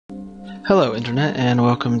Hello Internet, and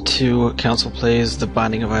welcome to Council Plays The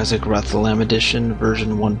Binding of Isaac Wrath of the Lamb Edition,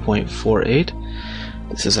 version 1.48.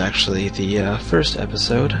 This is actually the first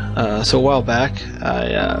episode. So a while back,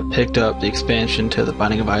 I picked up the expansion to The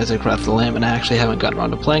Binding of Isaac Wrath of the Lamb, and I actually haven't gotten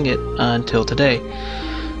around to playing it until today.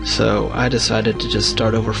 So I decided to just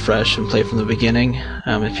start over fresh and play from the beginning.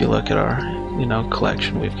 If you look at our,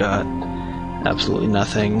 collection, we've got absolutely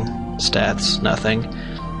nothing, stats, nothing.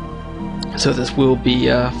 So this will be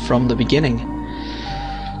from the beginning.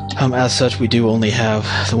 As such, we do only have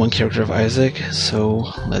the one character of Isaac, so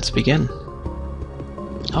let's begin.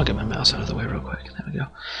 I'll get my mouse out of the way real quick. There we go.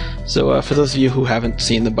 So for those of you who haven't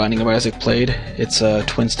seen The Binding of Isaac played, it's a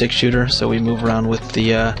twin-stick shooter, so we move around with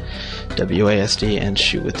the WASD and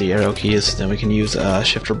shoot with the arrow keys. Then we can use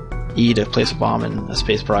Shift or E to place a bomb and a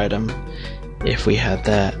spacebar item if we had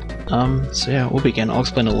that. So yeah, we'll begin. I'll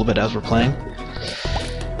explain a little bit as we're playing.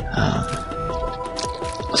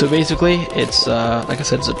 So basically, it's, like I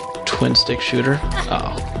said, it's a twin-stick shooter.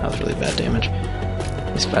 Oh, that was really bad damage.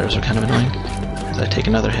 These spiders are kind of annoying. As I take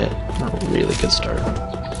another hit. A really good start.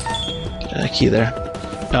 Get a key there.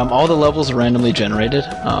 All the levels are randomly generated.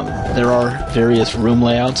 There are various room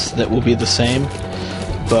layouts that will be the same,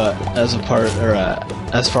 but as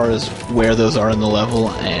far as where those are in the level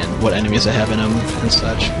and what enemies they have in them and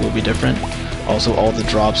such will be different. Also, all the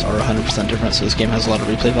drops are 100% different, so this game has a lot of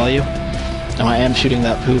replay value. Now I am shooting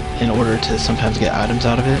that poop in order to sometimes get items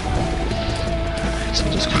out of it. Alright, so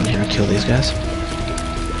we'll just come in here and kill these guys.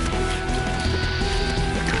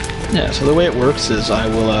 Yeah, so the way it works is I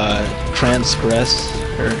will transverse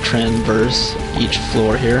each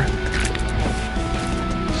floor here,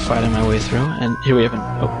 fighting my way through, and here we have an...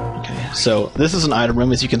 Oh, okay. So this is an item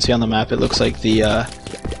room. As you can see on the map, it looks like the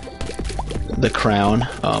crown.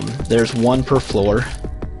 There's one per floor,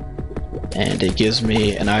 and it gives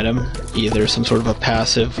me an item, either some sort of a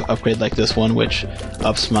passive upgrade like this one, which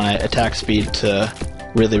ups my attack speed to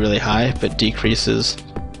really, really high, but decreases,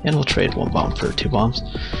 and we'll trade one bomb for 2 bombs.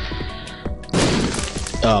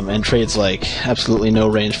 And trades like absolutely no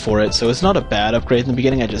range for it, so it's not a bad upgrade in the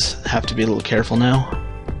beginning, I just have to be a little careful now.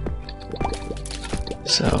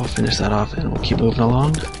 So I'll finish that off and we'll keep moving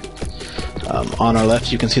along. On our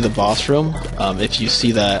left you can see the boss room. If you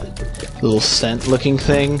see that little scent looking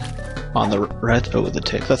thing on the right, oh, the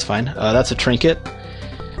tick, that's fine. That's a trinket.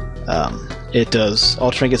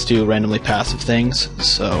 All trinkets do randomly passive things,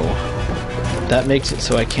 so that makes it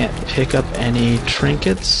so I can't pick up any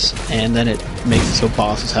trinkets, and then it makes it so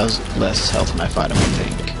bosses has less health when I fight them, I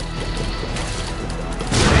think.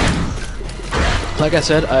 Like I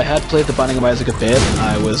said, I had played The Binding of Isaac a bit.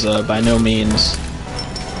 I was by no means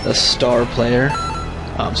a star player,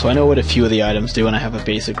 so I know what a few of the items do, and I have a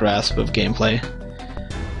basic grasp of gameplay.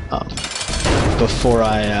 Before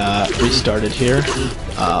I restarted here,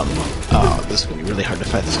 oh, this is going to be really hard to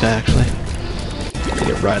fight this guy, actually. To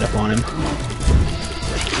get right up on him.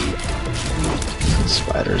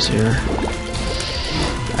 Spiders here.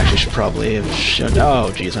 Actually, should probably have shown... Oh,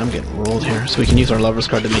 jeez, I'm getting rolled here. So we can use our Lover's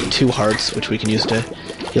Card to make 2 hearts, which we can use to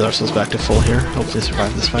heal ourselves back to full here. Hopefully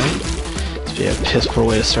survive this fight. This would be a piss poor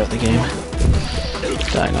way to start the game.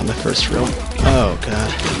 Dying on the first row. Oh,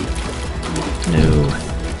 God. No.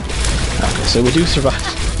 Okay, so we do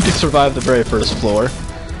survive the very first floor.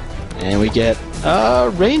 And we get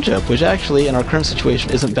range up, which actually, in our current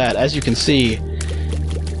situation, isn't bad. As you can see,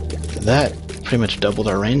 that pretty much doubled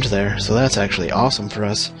our range there, so that's actually awesome for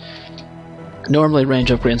us. Normally range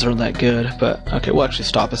upgrades aren't that good, but okay, we'll actually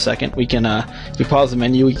stop a second. We can, if we pause the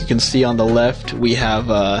menu, you can see on the left we have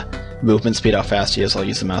movement speed, how fast he is. I'll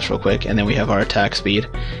use the mouse real quick, and then we have our attack speed,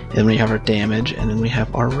 and then we have our damage, and then we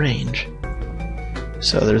have our range.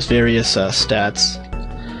 So there's various stats.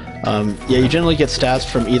 Yeah, you generally get stats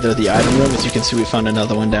from either the item room, as you can see we found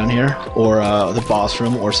another one down here, or the boss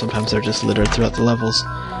room, or sometimes they're just littered throughout the levels.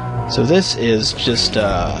 So this is just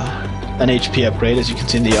an HP upgrade. As you can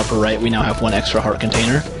see in the upper right, we now have 1 extra heart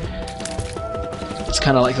container. It's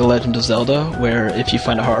kind of like The Legend of Zelda, where if you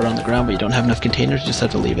find a heart on the ground but you don't have enough containers, you just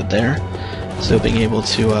have to leave it there. So being able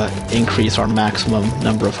to increase our maximum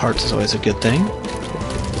number of hearts is always a good thing.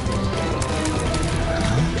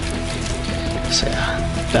 So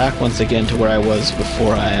yeah, back once again to where I was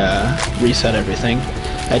before I reset everything.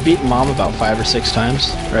 I'd beaten Mom about 5 or 6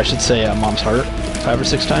 times, or I should say Mom's heart 5 or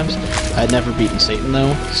 6 times. I'd never beaten Satan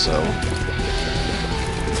though, so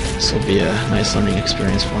this will be a nice learning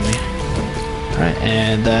experience for me. Alright,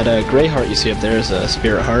 and that gray heart you see up there is a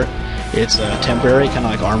spirit heart. It's temporary, kind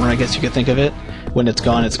of like armor, I guess you could think of it. When it's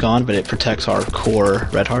gone, but it protects our core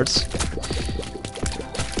red hearts.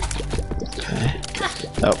 Okay.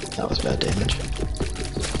 Oh, that was bad damage.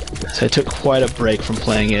 So I took quite a break from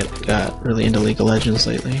playing it, got really into League of Legends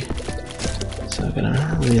lately. So I'm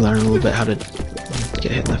gonna relearn a little bit how to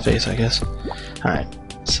get hit in the face, I guess. Alright,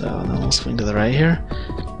 so then we'll swing to the right here.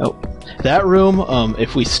 Oh, that room,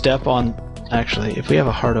 if we step on... Actually, if we have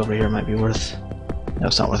a heart over here, it might be worth... No,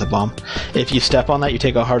 it's not worth a bomb. If you step on that, you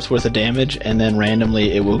take a heart's worth of damage, and then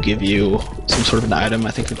randomly it will give you some sort of an item.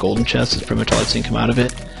 I think the golden chest is pretty much all I've seen come out of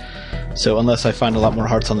it. So unless I find a lot more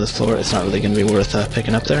hearts on this floor, it's not really going to be worth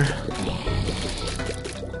picking up there.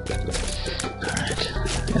 Alright.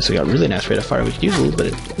 Yeah, so we got really nice rate of fire. We could use a little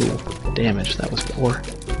bit of damage. That was poor.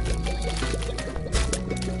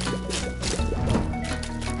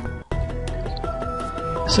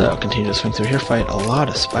 So, continue to swing through here. Fight a lot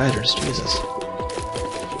of spiders. Jesus.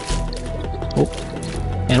 Oh.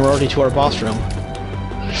 And we're already to our boss room.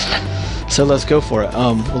 So let's go for it.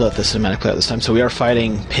 We'll let the cinematic play out this time. So we are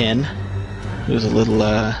fighting Pin, who's a little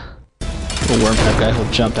worm type guy who'll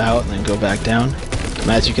jump out and then go back down. And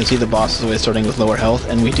as you can see, the boss is always starting with lower health,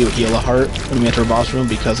 and we do heal a heart when we enter a boss room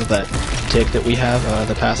because of that tick that we have,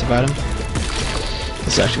 the passive item.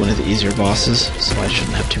 This is actually one of the easier bosses, so I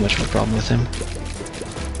shouldn't have too much of a problem with him.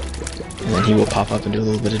 And then he will pop up and do a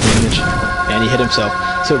little bit of damage. And he hit himself.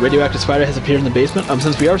 So Radioactive Spider has appeared in the basement.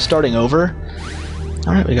 Since we are starting over,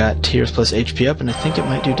 alright, we got tears plus HP up, and I think it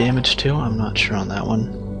might do damage too. I'm not sure on that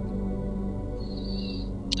one.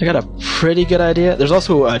 I got a pretty good idea. There's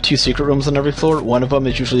also 2 secret rooms on every floor. One of them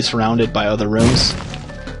is usually surrounded by other rooms,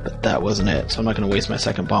 but that wasn't it, so I'm not going to waste my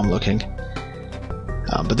second bomb looking.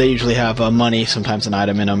 But they usually have money, sometimes an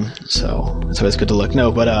item in them, so it's always good to look.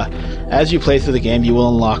 No, but as you play through the game, you will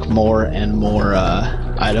unlock more and more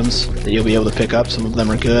items that you'll be able to pick up. Some of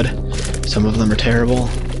them are good, some of them are terrible.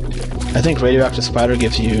 I think Radioactive Spider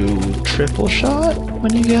gives you triple shot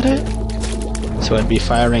when you get it. So I'd be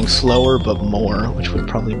firing slower but more, which would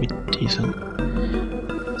probably be decent.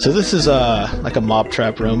 So this is like a mob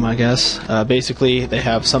trap room, I guess. Basically, they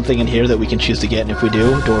have something in here that we can choose to get, and if we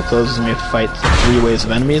do, door closes and we have to fight 3 waves of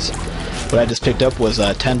enemies. What I just picked up was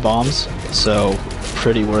 10 bombs, so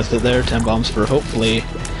pretty worth it there. 10 bombs for hopefully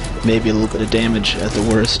maybe a little bit of damage at the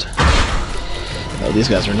worst. Oh, these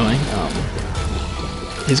guys are annoying.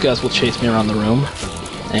 These guys will chase me around the room,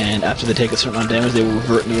 and after they take a certain amount of damage, they will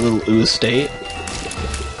revert into a little ooze state,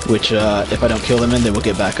 which if I don't kill them in, they will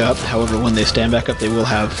get back up. However, when they stand back up, they will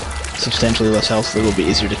have substantially less health, so they will be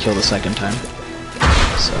easier to kill the second time.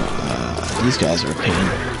 So these guys are a pain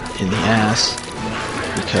in the ass,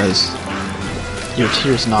 because your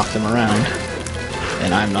tears knock them around,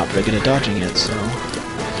 and I'm not very good at dodging it, so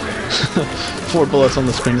 4 bullets on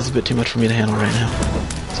the screen is a bit too much for me to handle right now.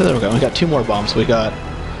 So there we go, we got 2 more bombs. We got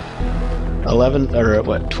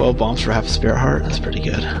 12 bombs for half a spirit heart. That's pretty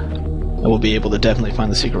good. I will be able to definitely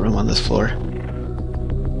find the secret room on this floor.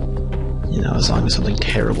 You know, as long as something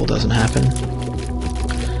terrible doesn't happen.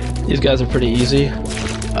 These guys are pretty easy.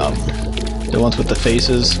 The ones with the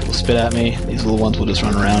faces will spit at me. These little ones will just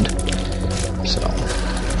run around. So,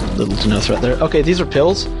 little to no threat there. Okay, these are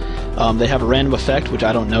pills. They have a random effect, which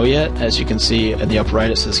I don't know yet. As you can see in the upper right,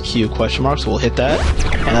 it says Q question mark, so we'll hit that.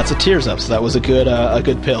 And that's a tears up, so that was a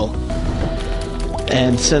good pill.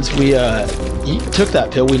 And since we took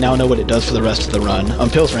that pill, we now know what it does for the rest of the run.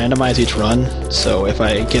 Pills randomize each run, so if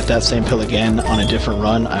I get that same pill again on a different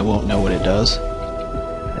run, I won't know what it does.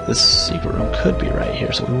 This secret room could be right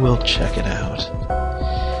here, so we will check it out.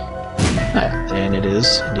 And it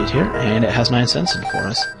is indeed here, and it has 9 cents in for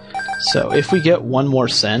us. So if we get 1 more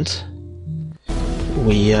cent,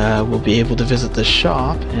 we will be able to visit the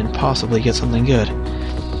shop and possibly get something good.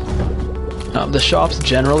 The shops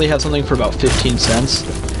generally have something for about 15 cents.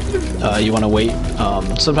 You want to wait.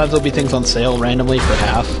 Sometimes there'll be things on sale randomly for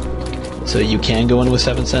half, so you can go in with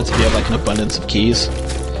 7 cents if you have like an abundance of keys.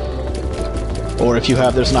 Or if you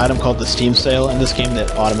have, there's an item called the Steam Sale in this game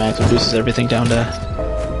that automatically reduces everything down to...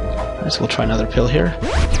 Alright, so we'll try another pill here.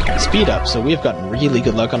 Speed up, so we've gotten really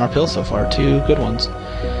good luck on our pills so far, 2 good ones.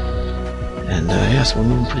 And yeah, so we're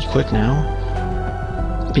moving pretty quick now.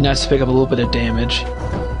 It'd be nice to pick up a little bit of damage.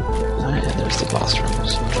 Alright, and there's the boss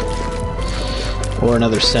rooms. Or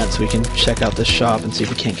another cent, so we can check out this shop and see if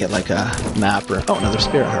we can't get like a map or... Oh, another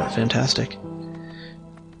spirit heart, fantastic.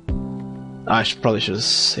 I probably should have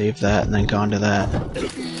saved that and then gone to that.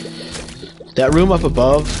 That room up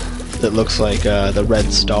above that looks like the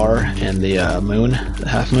red star and the moon, the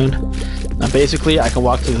half moon. Basically, I can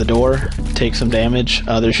walk through the door, take some damage.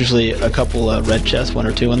 There's usually a couple red chests, 1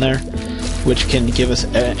 or 2 in there, which can give us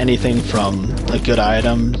anything from a good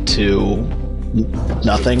item to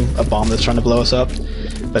nothing, a bomb that's trying to blow us up.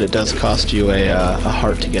 But it does cost you a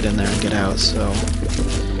heart to get in there and get out, so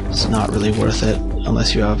it's not really worth it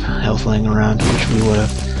unless you have health laying around, which we would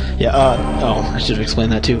have. Yeah, oh, I should have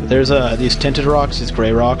explained that too. There's these tinted rocks, these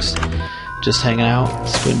gray rocks, just hanging out.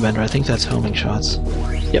 Spoonbender, I think that's homing shots.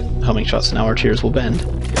 Yep, homing shots, now our tears will bend.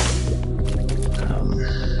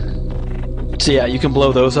 So yeah, you can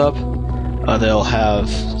blow those up. They'll have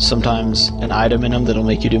sometimes an item in them that'll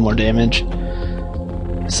make you do more damage.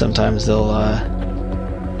 Sometimes they'll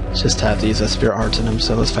just have these spirit hearts in them,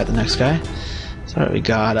 so let's fight the next guy. So we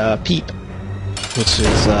got Peep, which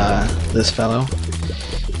is this fellow.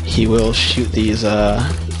 He will shoot these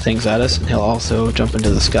things at us, and he'll also jump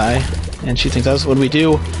into the sky and shoot things at us. When we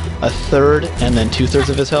do a third and then 2/3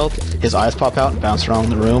 of his health, his eyes pop out and bounce around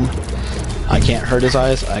the room. I can't hurt his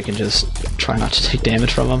eyes, I can just try not to take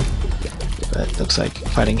damage from him. But it looks like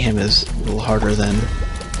fighting him is a little harder than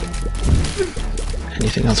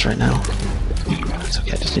anything else right now. It's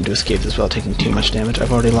okay, I just need to escape this without taking too much damage.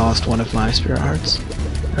 I've already lost one of my spirit hearts.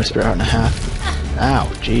 Or spirit heart and a half. Ow,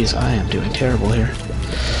 jeez, I am doing terrible here.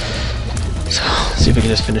 So, see if we can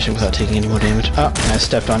just finish him without taking any more damage. Oh, and I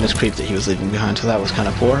stepped on his creep that he was leaving behind, so that was kind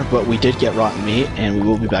of poor. But we did get rotten meat, and we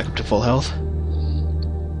will be back up to full health.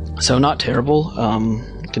 So not terrible.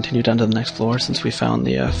 Continue down to the next floor since we found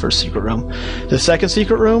the first secret room. The second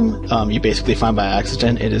secret room, you basically find by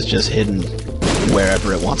accident. It is just hidden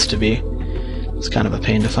wherever it wants to be. It's kind of a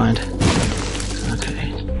pain to find.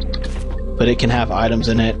 Okay. But it can have items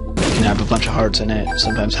in it. It can have a bunch of hearts in it.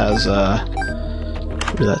 Sometimes has, what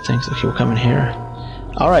are that thing? Okay, we'll come in here.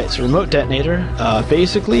 Alright, so remote detonator.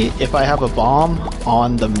 Basically, if I have a bomb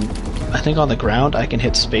on the, I think on the ground, I can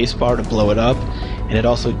hit spacebar to blow it up. And it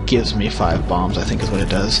also gives me 5 bombs, I think is what it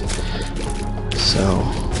does. So,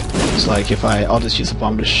 it's like if I'll just use a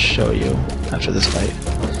bomb to show you after this fight.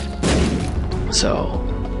 So,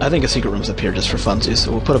 I think a secret room's up here just for funsies,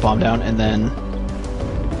 so we'll put a bomb down and then...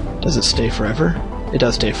 Does it stay forever? It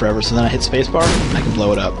does stay forever, so then I hit spacebar and I can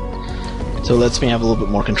blow it up. So it lets me have a little bit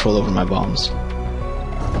more control over my bombs.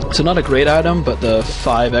 So not a great item, but the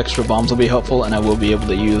 5 extra bombs will be helpful, and I will be able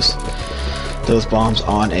to use those bombs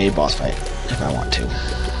on a boss fight if I want to.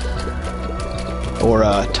 Or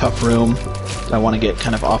a tough room. If I want to get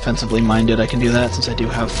kind of offensively minded, I can do that since I do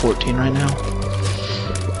have 14 right now.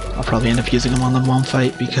 I'll probably end up using them on the bomb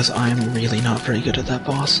fight because I'm really not very good at that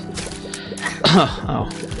boss. Oh,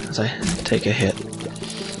 as I take a hit.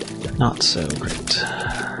 Not so great.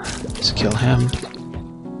 Let's kill him.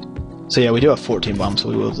 So yeah, we do have 14 bombs, so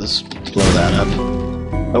we will just blow that up.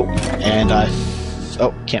 Oh, and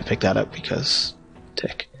oh, can't pick that up because...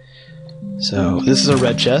 tick. So, this is a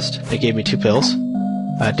red chest. They gave me 2 pills.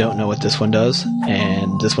 I don't know what this one does,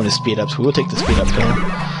 and this one is speed up, so we will take the speed up pill.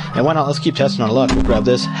 And why not, let's keep testing our luck. We'll grab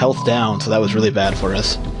this. Health down, so that was really bad for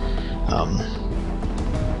us.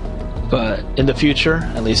 But in the future,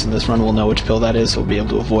 at least in this run, we'll know which pill that is, so we'll be able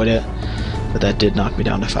to avoid it. But that did knock me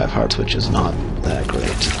down to 5 hearts, which is not that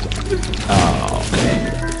great. Oh,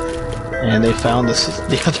 okay. And they found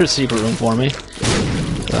the other secret room for me.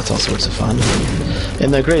 That's all sorts of fun.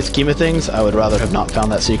 In the great scheme of things, I would rather have not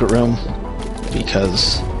found that secret room,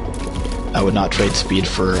 because I would not trade speed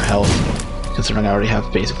for health, considering I already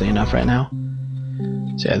have basically enough right now.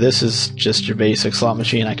 So yeah, this is just your basic slot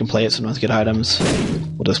machine. I can play it, sometimes get items.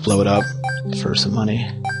 We'll just blow it up for some money.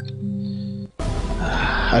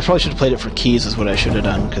 I probably should have played it for keys is what I should have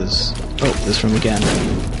done, because... Oh, this room again.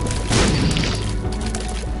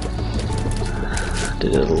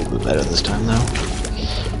 Did it a little bit better this time, though.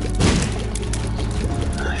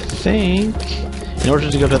 I think... in order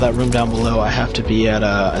to go to that room down below, I have to be at,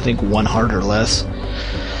 I think, 1 heart or less.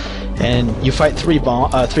 And you fight 3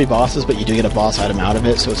 bosses, but you do get a boss item out of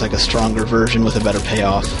it, so it's like a stronger version with a better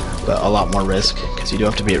payoff, but a lot more risk, because you do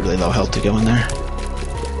have to be at really low health to go in there.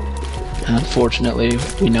 And unfortunately,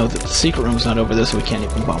 we know that the secret room's not over there, so we can't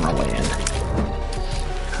even bomb our way in.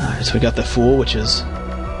 Alright, so we got the Fool, which is...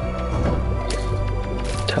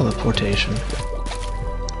 teleportation.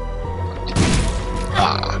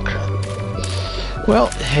 Ah, crap. Well,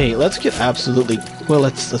 hey, let's get absolutely... well,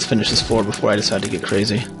 let's finish this floor before I decide to get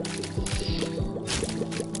crazy.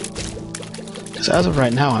 Because as of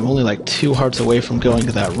right now, I'm only like 2 hearts away from going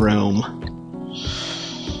to that room.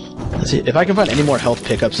 Let's see, if I can find any more health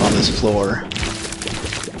pickups on this floor,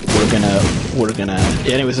 we're gonna...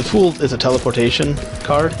 Anyways, the Fool is a teleportation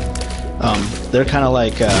card. They're kind of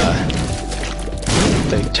like,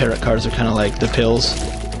 the tarot cards are kind of like the pills.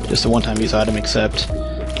 Just a one-time use item, except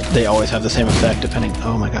they always have the same effect depending...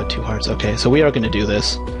 Oh my god, 2 hearts. Okay, so we are gonna do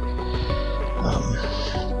this.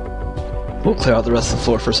 We'll clear out the rest of the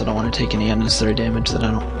floor first. I don't want to take any unnecessary damage that I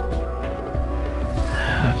don't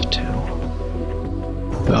have to.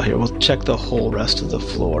 Well, here, we'll check the whole rest of the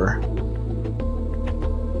floor.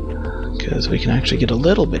 Because we can actually get a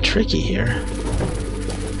little bit tricky here.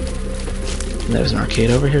 And there's an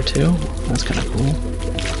arcade over here too. That's kind of cool.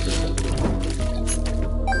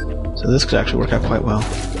 So this could actually work out quite well.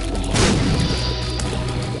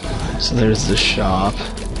 So there's the shop.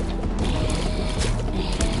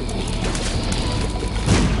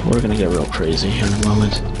 We're gonna get real crazy here in a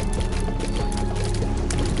moment.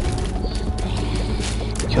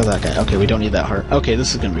 Kill that guy. Okay, we don't need that heart. Okay,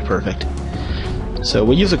 this is gonna be perfect. So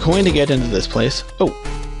we use a coin to get into this place. Oh,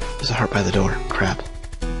 there's a heart by the door. Crap.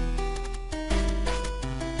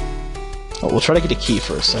 Oh, we'll try to get a key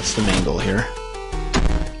first. That's the main goal here.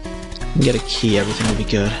 If we can get a key, everything will be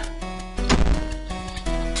good.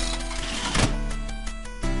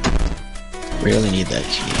 Really need that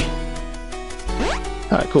key.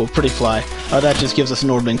 Alright, cool. Pretty fly. That just gives us an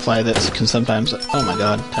orbiting fly that can sometimes... Oh my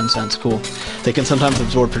god, 10 cents. Cool. They can sometimes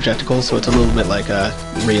absorb projectiles, so it's a little bit like a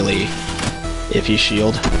really iffy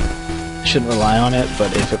shield. I shouldn't rely on it,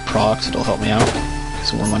 but if it procs, it'll help me out. Get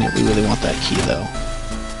some more money. We really want that key, though.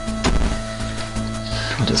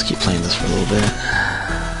 I'll just keep playing this for a little bit.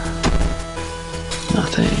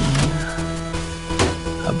 Nothing.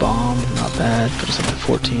 A bomb, not bad. Put us up to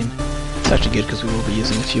 14. It's actually good because we will be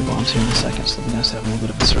using a few bombs here in a second, so it'll be nice to have a little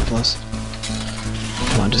bit of a surplus.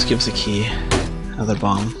 Come on, just give us a key. Another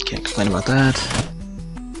bomb. Can't complain about that.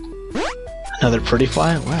 Another pretty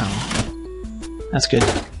fly? Wow. That's good.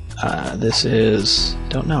 This is...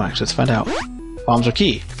 Don't know, actually. Let's find out. Bombs are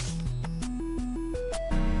key.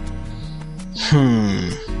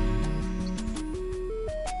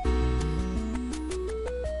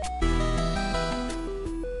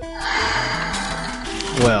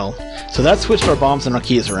 Well, so that switched our bombs and our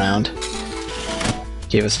keys around.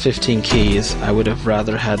 Gave us 15 keys. I would have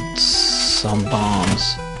rather had some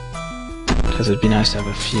bombs, because it'd be nice to have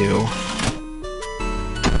a few.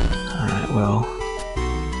 Alright, well,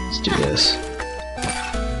 let's do this.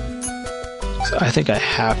 So I think I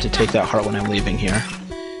have to take that heart when I'm leaving here,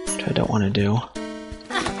 which I don't want to do.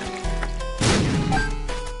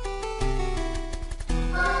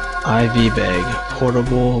 IV bag,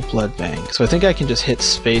 portable blood bank. So I think I can just hit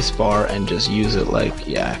spacebar and just use it like...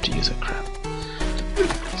 Yeah, I have to use it, crap.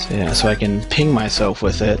 So yeah, so I can ping myself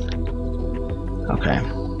with it. Okay.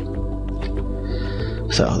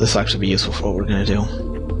 So this will actually be useful for what we're going to do.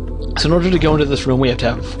 So in order to go into this room, we have to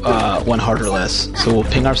have one heart or less. So we'll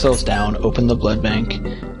ping ourselves down, open the blood bank,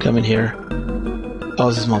 come in here. Oh,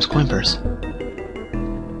 this is Mom's coin purse.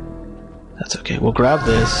 That's okay. We'll grab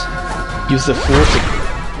this, use the Fool to...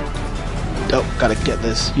 Oh, gotta get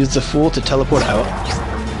this. Use the Fool to teleport out.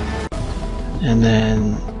 And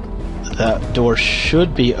then that door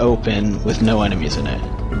should be open with no enemies in it.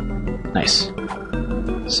 Nice.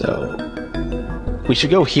 So we should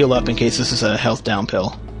go heal up in case this is a health down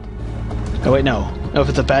pill. Oh wait, no. No, if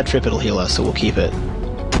it's a bad trip it'll heal us, so we'll keep it.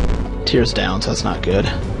 Tears down, so that's not good.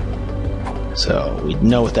 So we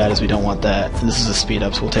know what that is, we don't want that. And this is a speed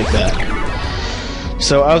up, so we'll take that.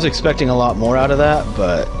 So I was expecting a lot more out of that,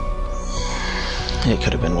 but it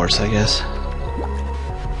could have been worse, I guess.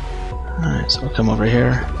 Alright, so we'll come over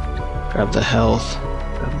here, grab the health,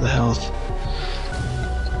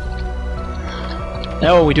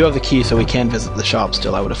 Oh, we do have the key, so we can visit the shop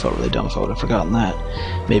still. I would have felt really dumb if I would have forgotten that.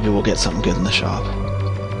 Maybe we'll get something good in the shop.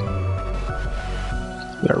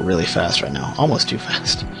 We are really fast right now. Almost too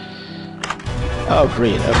fast. Oh,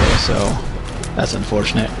 greed. Okay, so that's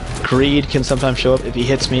unfortunate. Greed can sometimes show up. If he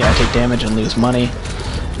hits me, I take damage and lose money.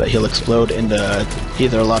 But he'll explode into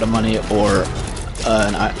either a lot of money or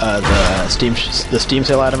the Steam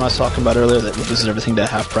sale item I was talking about earlier that reduces everything to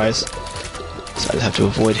half price. So I just have to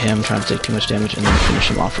avoid him trying to take too much damage and then finish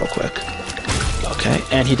him off real quick. Okay,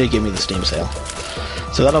 and he did give me the Steam sale.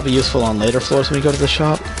 So that'll be useful on later floors when we go to the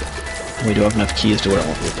shop. And we do have enough keys to where it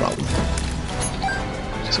won't be a problem.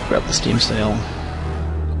 So grab the Steam sale.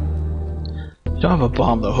 We don't have a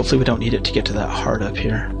bomb though. Hopefully we don't need it to get to that heart up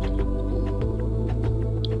here.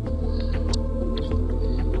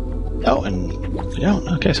 Oh, and we don't.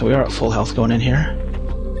 Okay, so we are at full health going in here.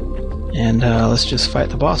 And let's just fight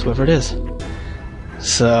the boss, whoever it is.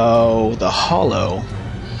 So, the Hollow.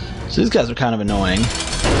 So these guys are kind of annoying.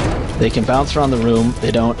 They can bounce around the room. They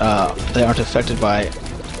don't. They aren't affected by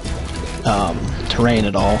terrain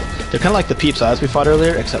at all. They're kind of like the Peeps Eyes we fought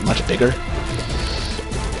earlier, except much bigger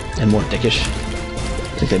and more dickish.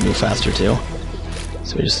 I think they move faster too.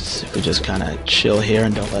 So if we just kind of chill here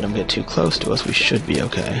and don't let them get too close to us, we should be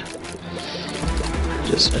okay.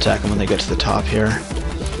 Just attack them when they get to the top here.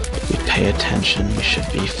 If we pay attention, we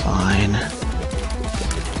should be fine.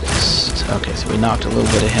 Okay, so we knocked a little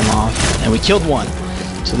bit of him off, and we killed one.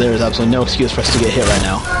 So there is absolutely no excuse for us to get hit right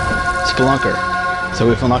now. Spelunker. So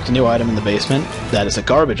we've unlocked a new item in the basement. That is a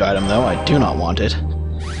garbage item, though. I do not want it.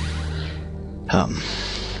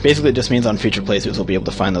 Basically, it just means on future playthroughs we'll be able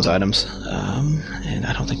to find those items. And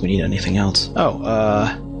I don't think we need anything else.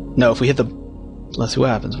 Oh, no, if we hit the... Let's see what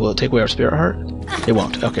happens. Will it take away our spirit heart? It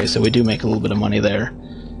won't. Okay, so we do make a little bit of money there.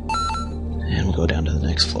 And we'll go down to the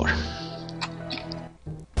next floor.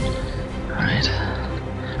 Alright.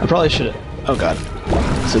 I probably should have... Oh god.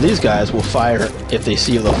 So these guys will fire, if they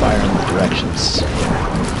see you, they'll fire in the directions.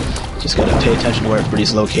 Just gotta pay attention to where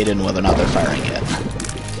everybody's located and whether or not they're firing yet.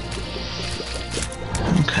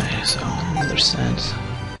 Okay, so another sense.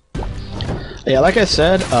 Yeah, like I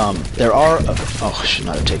said, there are... oh, I should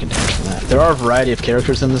not have taken damage from that. There are a variety of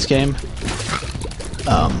characters in this game.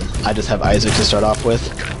 I just have Isaac to start off with.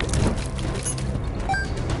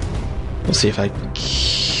 We'll see if I...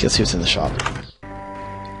 Let's see what's in the shop.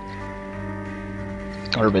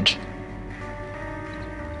 Garbage.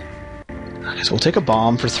 Okay, so we'll take a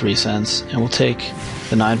bomb for 3 cents, and we'll take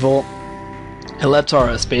the 9-volt. It lets our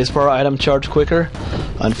spacebar item charge quicker.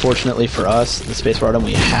 Unfortunately for us, the spacebar item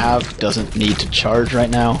we have doesn't need to charge right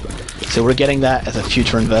now. So we're getting that as a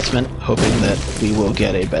future investment, hoping that we will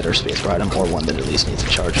get a better spacebar item, or one that at least needs to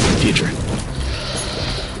charge in the future.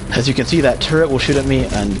 As you can see, that turret will shoot at me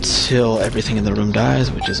until everything in the room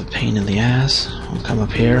dies, which is a pain in the ass. I'll come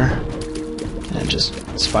up here, and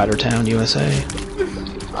just Spider Town, USA.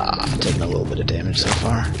 I'm taking a little bit of damage so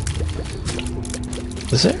far.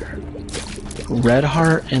 Was there red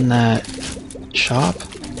heart in that shop?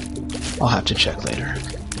 I'll have to check later.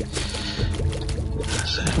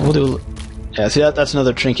 So we'll do... Yeah, see, that's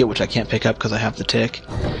another trinket which I can't pick up because I have the tick.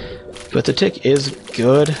 But the tick is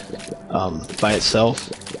good by itself.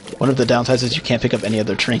 One of the downsides is you can't pick up any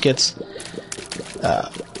other trinkets,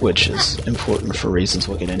 which is important for reasons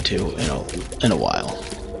we'll get into in a while.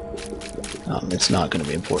 It's not going to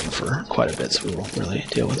be important for quite a bit, so we won't really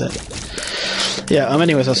deal with it. Yeah,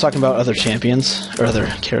 anyways, I was talking about other champions, or other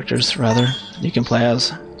characters, rather, you can play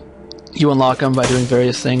as. You unlock them by doing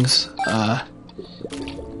various things.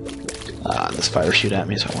 The spider shoot at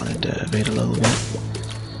me, so I wanted to evade a little bit.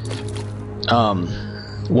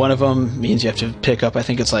 One of them means you have to pick up, I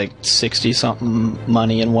think it's like 60-something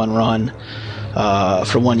money in one run.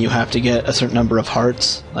 For one, you have to get a certain number of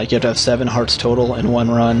hearts. Like, you have to have 7 hearts total in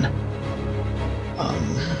one run.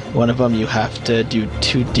 One of them, you have to do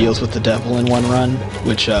 2 deals with the devil in one run,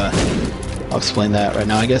 which, I'll explain that right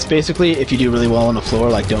now, I guess. Basically, if you do really well on the floor,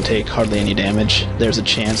 like don't take hardly any damage, there's a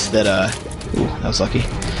chance that, ooh, that was lucky.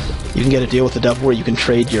 You can get a deal with the devil where you can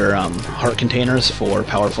trade your, heart containers for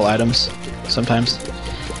powerful items, sometimes.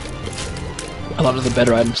 A lot of the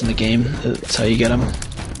better items in the game, that's how you get them.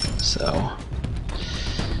 So...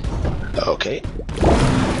 Okay.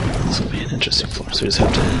 This will be an interesting floor, so we just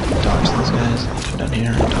have to dodge those guys. Come down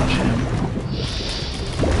here and dodge him.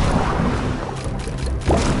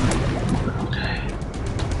 Okay.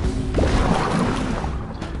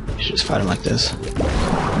 You should just fight him like this.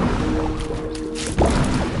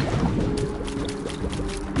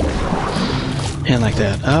 And like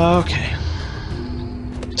that. Okay.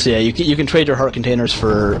 So yeah, you can trade your heart containers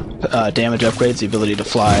for damage upgrades, the ability to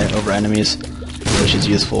fly over enemies, which is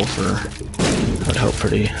useful for, I would hope,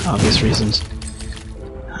 pretty obvious reasons.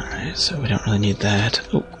 Alright, so we don't really need that.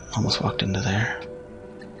 Oh, almost walked into there.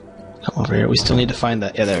 Come over here. We still need to find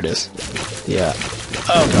that. Yeah, there it is. Yeah.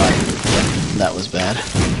 Oh god. Yeah, that was bad.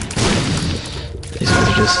 These guys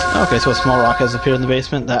are just... Okay, so a small rock has appeared in the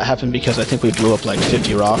basement. That happened because I think we blew up like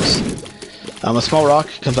 50 rocks. A small rock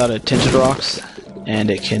comes out of tinted rocks,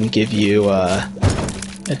 and it can give you a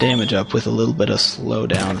damage up with a little bit of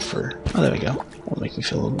slowdown for... Oh, there we go. That'll make me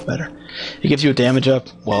feel a little bit better. It gives you a damage up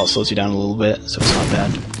while it slows you down a little bit, so it's not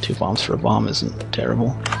bad. 2 bombs for a bomb isn't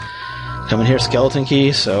terrible. Come in here, skeleton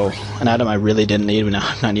key, so an item I really didn't need. We now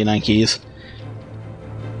have 99 keys.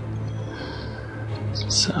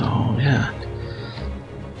 So, yeah.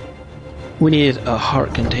 We need a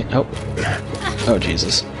heart contain... Oh,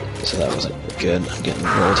 Jesus. So that wasn't good. I'm getting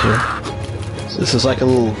rolled here. So this is like a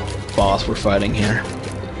little boss we're fighting here.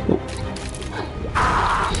 Ooh.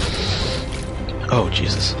 Oh,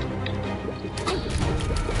 Jesus.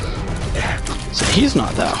 So he's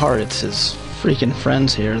not that hard, it's his freaking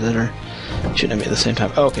friends here that are shooting at me at the same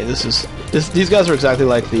time. Oh, okay, these guys are exactly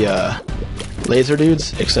like the laser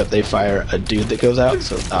dudes, except they fire a dude that goes out,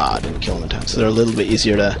 so I didn't kill him in time. So they're a little bit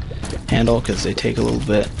easier to handle because they take a little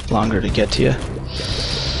bit longer to get to you.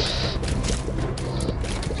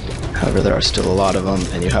 However, there are still a lot of them,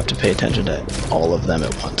 and you have to pay attention to all of them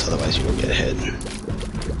at once, otherwise you will get hit.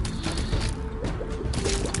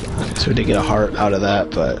 Okay, so we did get a heart out of that,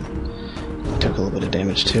 but took a little bit of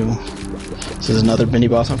damage too. This is another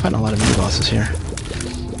mini-boss. I'm finding a lot of mini-bosses here.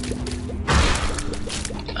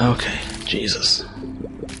 Okay, Jesus.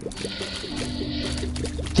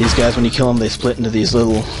 These guys, when you kill them, they split into these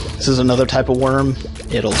little... This is another type of worm.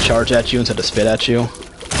 It'll charge at you instead of spit at you.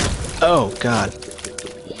 Oh, God.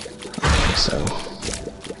 Okay, so...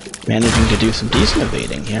 managing to do some decent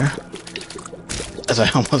evading here. As I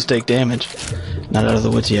almost take damage. Not out of the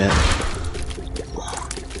woods yet.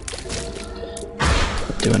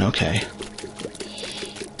 Doing okay.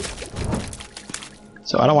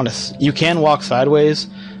 So I don't want to... You can walk sideways,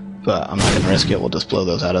 but I'm not going to risk it. We'll just blow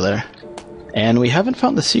those out of there. And we haven't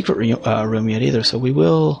found the secret room yet either, so we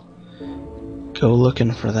will go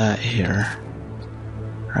looking for that here.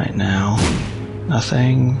 Right now.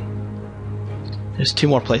 Nothing. There's 2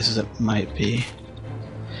 more places it might be.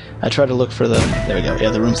 I tried to look for the... There we go. Yeah,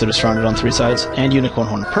 the rooms that are surrounded on 3 sides. And unicorn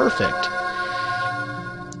horn. Perfect!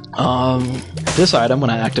 This item, when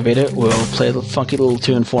I activate it, will play a funky little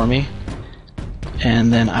tune for me.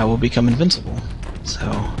 And then I will become invincible.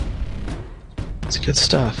 So... it's good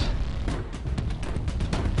stuff.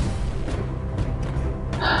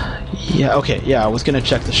 Yeah, okay, yeah, I was gonna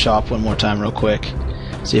check the shop one more time real quick.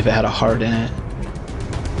 See if it had a heart in it.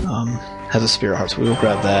 Has a spirit heart, so we will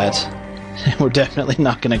grab that. We're definitely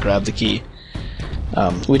not gonna grab the key.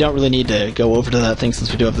 We don't really need to go over to that thing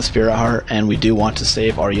since we do have the spirit heart, and we do want to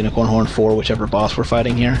save our unicorn horn for whichever boss we're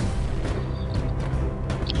fighting here.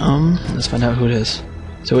 Let's find out who it is.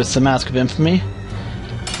 So it's the Mask of Infamy.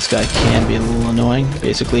 This guy can be a little annoying.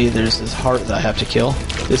 Basically, there's this heart that I have to kill.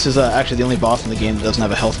 This is actually the only boss in the game that doesn't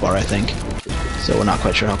have a health bar, I think. So we're not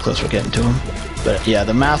quite sure how close we're getting to him. But yeah,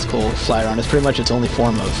 the mask will fly around. It's pretty much its only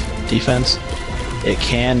form of defense. It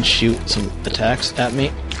can shoot some attacks at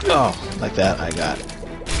me. Oh, like that,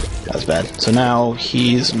 that was bad. So now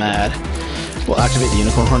he's mad. We'll activate the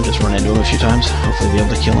unicorn horn, just run into him a few times. Hopefully be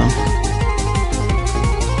able to kill him.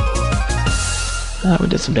 We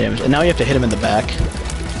did some damage. And now you have to hit him in the back.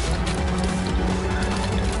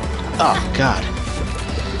 Oh, God.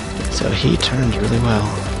 So he turned really well.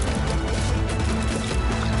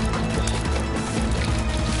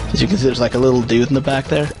 As you can see, there's like a little dude in the back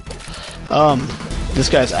there. This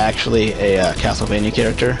guy's actually a Castlevania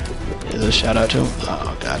character. Is a shout out to him.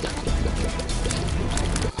 Oh, God.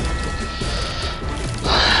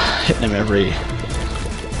 Hitting him every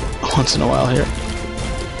once in a while here.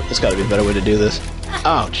 There's got to be a better way to do this.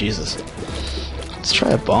 Oh, Jesus. Let's try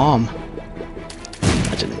a bomb.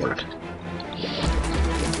 That didn't work.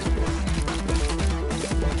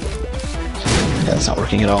 Yeah, that's not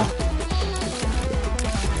working at all.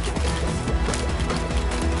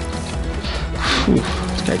 Whew,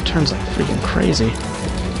 this guy turns like freaking crazy.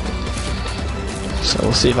 So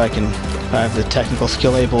we'll see if I have the technical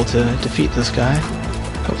skill able to defeat this guy.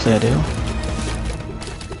 Hopefully I do.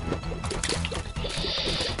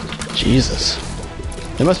 Jesus.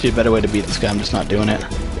 There must be a better way to beat this guy, I'm just not doing it.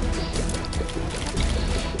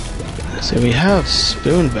 So we have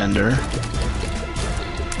Spoonbender.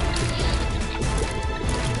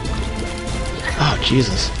 Oh,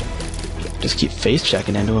 Jesus. Just keep face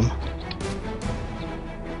checking into him.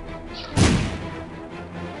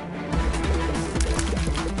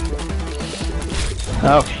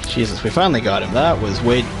 Okay, Jesus, we finally got him. That was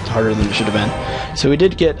way harder than it should have been. So we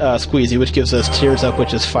did get Squeezy, which gives us Tears Up,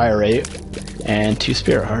 which is Fire Rate, and 2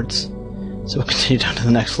 Spirit Hearts. So we'll continue down to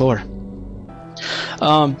the next floor.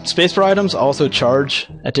 Spacebar items also charge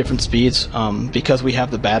at different speeds. Because we have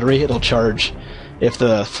the battery, it'll charge if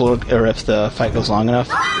the floor or if the fight goes long enough.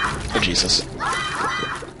 Oh, Jesus!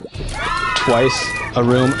 Twice a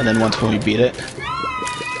room, and then once when we beat it.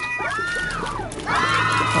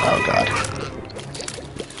 Oh, God.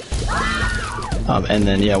 And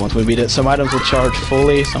then, yeah, once we beat it, some items will charge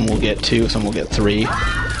fully, some will get 2, some will get 3,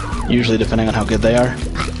 usually depending on how good they are.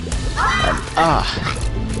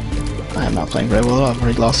 I am not playing very well. I've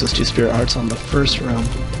already lost those 2 Spirit Hearts on the first room.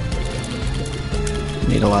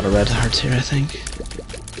 Need a lot of red hearts here, I think.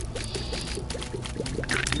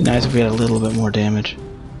 Nice if we had a little bit more damage.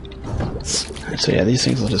 Alright, so yeah, these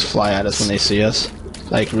things will just fly at us when they see us.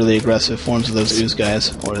 Like really aggressive forms of those ooze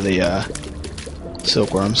guys, or the,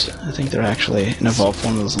 silkworms. I think they're actually an evolved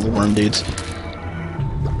form of those little worm dudes.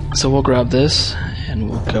 So we'll grab this, and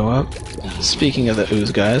we'll go up. Speaking of the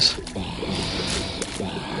ooze guys,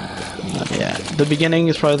 yeah, the beginning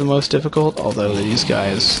is probably the most difficult, although these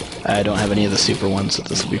guys, I don't have any of the super ones, so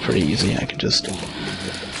this will be pretty easy. I can just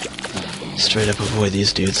straight up avoid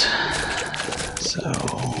these dudes. So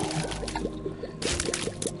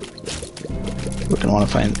we're gonna want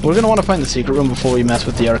to find the secret room before we mess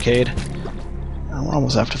with the arcade. We're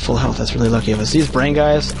almost after full health. That's really lucky of us. These brain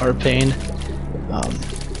guys are a pain.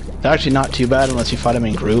 They're actually not too bad unless you fight them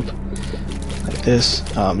in group, like this.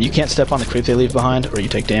 You can't step on the creep they leave behind, or you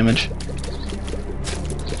take damage.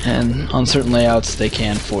 And on certain layouts, they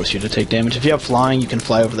can force you to take damage. If you have flying, you can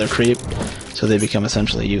fly over their creep, so they become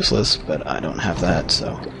essentially useless, but I don't have that,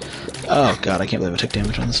 so... Oh god, I can't believe I took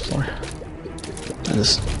damage on this floor. In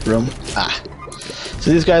this room. Ah. So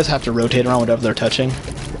these guys have to rotate around whatever they're touching.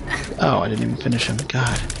 Oh, I didn't even finish him.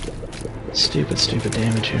 God. Stupid, stupid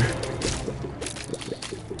damage here.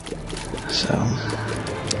 So...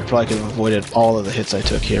 I probably could have avoided all of the hits I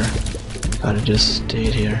took here. If I'd have just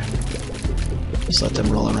stayed here. Just let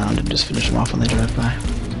them roll around and just finish them off when they drive by.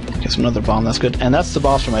 Guess another bomb, that's good. And that's the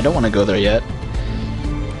boss room. I don't want to go there yet.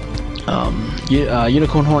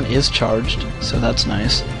 Unicorn Horn is charged, so that's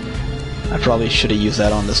nice. I probably should have used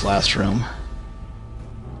that on this last room.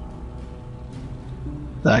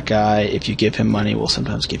 That guy, if you give him money, will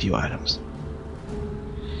sometimes give you items.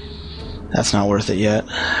 That's not worth it yet.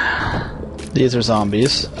 These are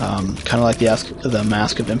zombies, kind of like the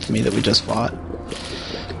Mask of Infamy that we just fought.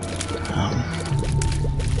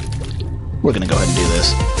 We're gonna go ahead and do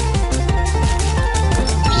this.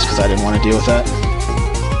 Just because I didn't want to deal with that.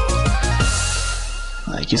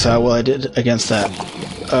 Like you saw how well I did against that.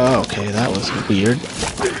 Oh, okay, that was weird.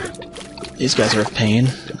 These guys are a pain.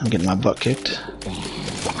 I'm getting my butt kicked.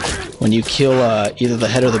 When you kill either the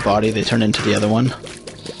head or the body, they turn into the other one.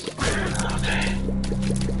 Okay.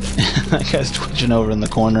 That guy's twitching over in the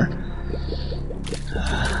corner.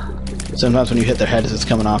 Sometimes when you hit their head as it's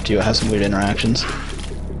coming off to you, it has some weird interactions.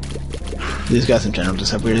 These guys in general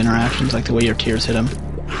just have weird interactions, like the way your tears hit them.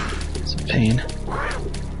 It's a pain.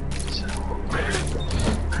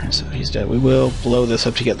 Alright, so he's dead. We will blow this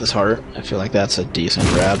up to get this heart. I feel like that's a decent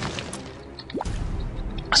grab.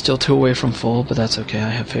 Still 2 away from full, but that's okay. I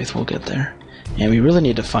have faith we'll get there. And we really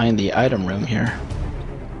need to find the item room here.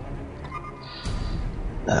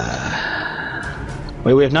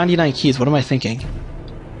 Wait, we have 99 keys. What am I thinking?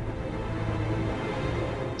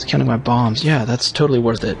 It's counting my bombs. Yeah, that's totally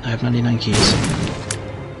worth it. I have 99 keys.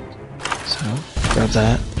 So, grab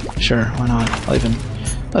that. Sure, why not? I'll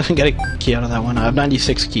even get a key out of that one. I have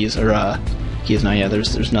 96 keys, or keys now. Yeah,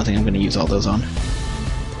 there's nothing I'm going to use all those on.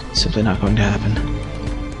 Simply not going to happen.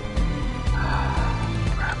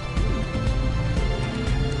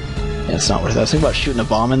 Yeah, it's not worth it. I was thinking about shooting a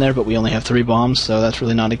bomb in there, but we only have 3 bombs, so that's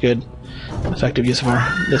really not a good effective use of our...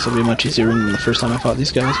 This will be much easier than the first time I fought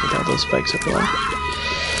these guys without those spikes up below.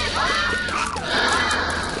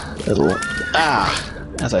 Little... Ah!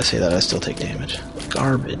 As I say that, I still take damage.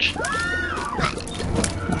 Garbage.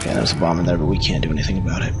 Okay, there's a bomb in there, but we can't do anything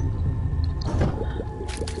about it.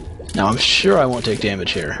 Now, I'm sure I won't take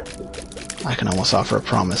damage here. I can almost offer a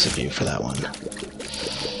promise of you for that one.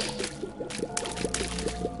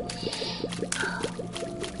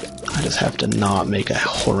 I just have to not make a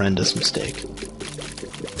horrendous mistake.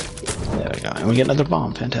 There we go. And we get another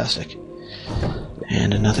bomb. Fantastic.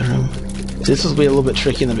 And another room. This will be a little bit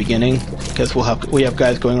tricky in the beginning, because we have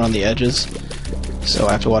guys going around the edges. So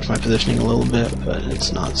I have to watch my positioning a little bit, but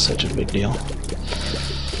it's not such a big deal.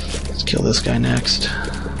 Let's kill this guy next.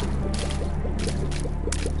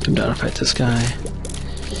 Come down and fight this guy.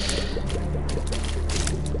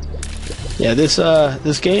 Yeah,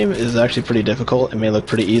 this game is actually pretty difficult. It may look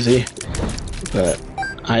pretty easy, but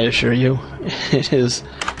I assure you, it is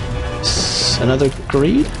another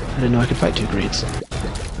greed? I didn't know I could fight 2 greeds.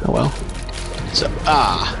 Oh well. So,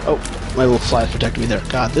 oh, my little flies protected me there.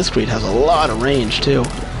 God, this greed has a lot of range, too.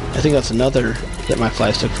 I think that's another hit my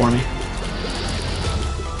flies took for me.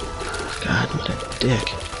 God, what a dick.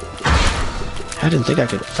 I didn't think I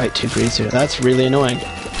could fight 2 greeds here. That's really annoying.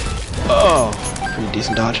 Oh, pretty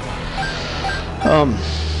decent dodge.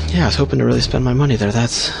 Yeah, I was hoping to really spend my money there.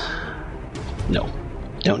 That's... No,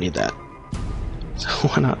 don't need that. So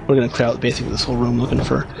why not? We're gonna clear out basically this whole room looking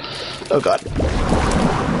for... Oh god.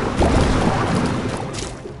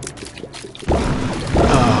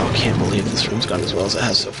 Oh, I can't believe this room's gone as well as it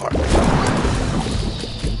has so far.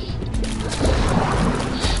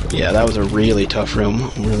 Yeah, that was a really tough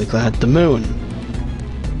room. I'm really glad. The moon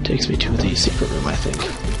takes me to the secret room, I think.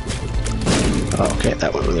 Oh, okay,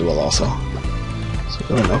 that went really well also. So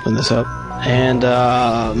go ahead and open this up. And,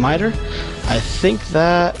 miter? I think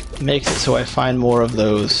that makes it so I find more of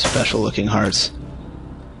those special-looking hearts.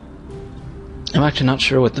 I'm actually not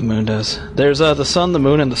sure what the moon does. There's the sun, the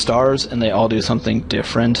moon, and the stars, and they all do something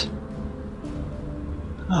different.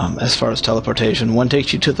 As far as teleportation, one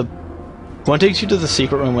takes you to the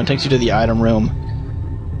secret room, one takes you to the item room.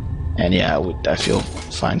 And yeah, I feel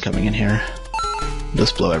fine coming in here.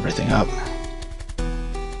 Just blow everything up.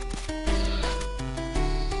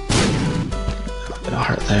 A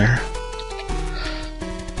heart there.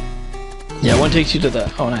 Yeah, one takes you to the...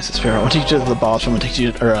 Oh, nice, a sparrow. One takes you to the boss room, one takes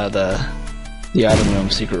you to... Or, the item room,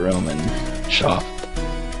 secret room, and shop.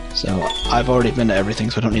 So I've already been to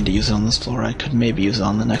everything, so I don't need to use it on this floor. I could maybe use it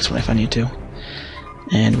on the next one if I need to.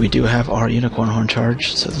 And we do have our unicorn horn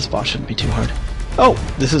charge, so this boss shouldn't be too hard. Oh!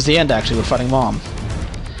 This is the end, actually. We're fighting Mom.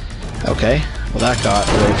 Okay. Well, that got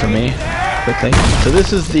away from me quickly. So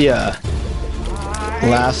this is the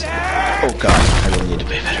last... Oh god, I really need to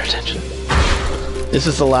pay better attention. This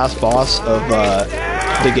is the last boss of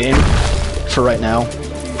the game for right now.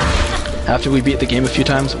 After we beat the game a few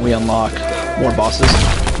times, we unlock more bosses.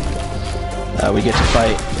 We get to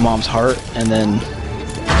fight Mom's heart, and then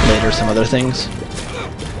later some other things.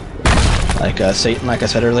 Like Satan, like I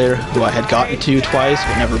said earlier, who I had gotten to twice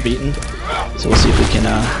but never beaten. So we'll see if we can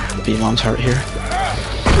beat Mom's heart here.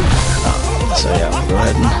 So yeah, we'll go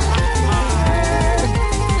ahead and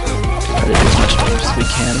try to do as much damage as we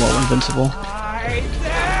can while we're invincible.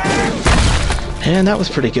 And that was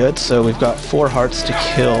pretty good. So we've got 4 hearts to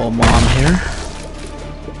kill Mom here.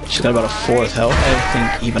 She's got about a 4th health.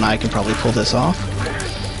 I think even I can probably pull this off.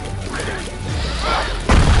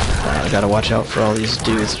 I gotta watch out for all these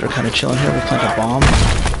dudes that are kind of chilling here. We plant a bomb.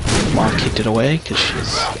 Mom kicked it away because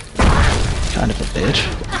she's kind of a bitch.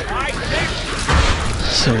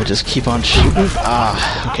 So we'll just keep on shooting.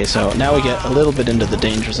 Okay, so now we get a little bit into the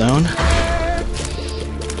danger zone.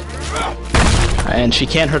 And she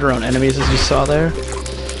can't hurt her own enemies, as you saw there.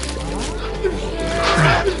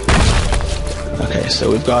 Crap. Okay,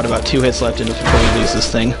 so we've got about 2 hits left in it before we lose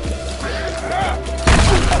this thing.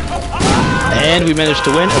 And we managed to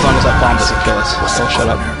win, as long as that bomb doesn't kill us. So shut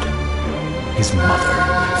up. His mother,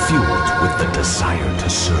 fueled with the desire to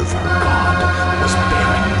serve her God, was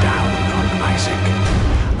bearing down on Isaac.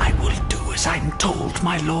 "I will do as I'm told,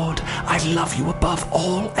 my lord. I love you above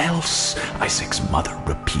all else," Isaac's mother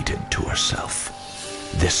repeated to herself.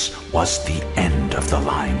 This was the end of the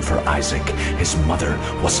line for Isaac. His mother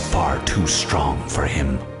was far too strong for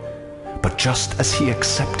him. But just as he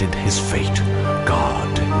accepted his fate,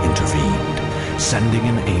 God intervened, sending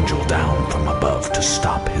an angel down from above to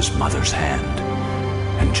stop his mother's hand.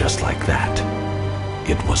 And just like that,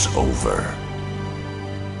 it was over.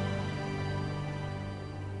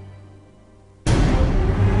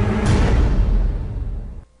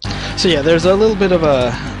 So yeah, there's a little bit of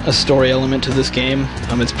a story element to this game.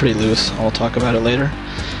 It's pretty loose. I'll talk about it later.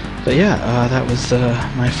 But yeah, that was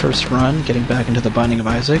my first run, getting back into the Binding of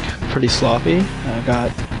Isaac. Pretty sloppy. I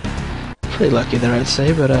got pretty lucky there, I'd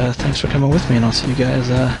say, but thanks for coming with me, and I'll see you guys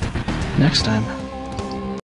next time.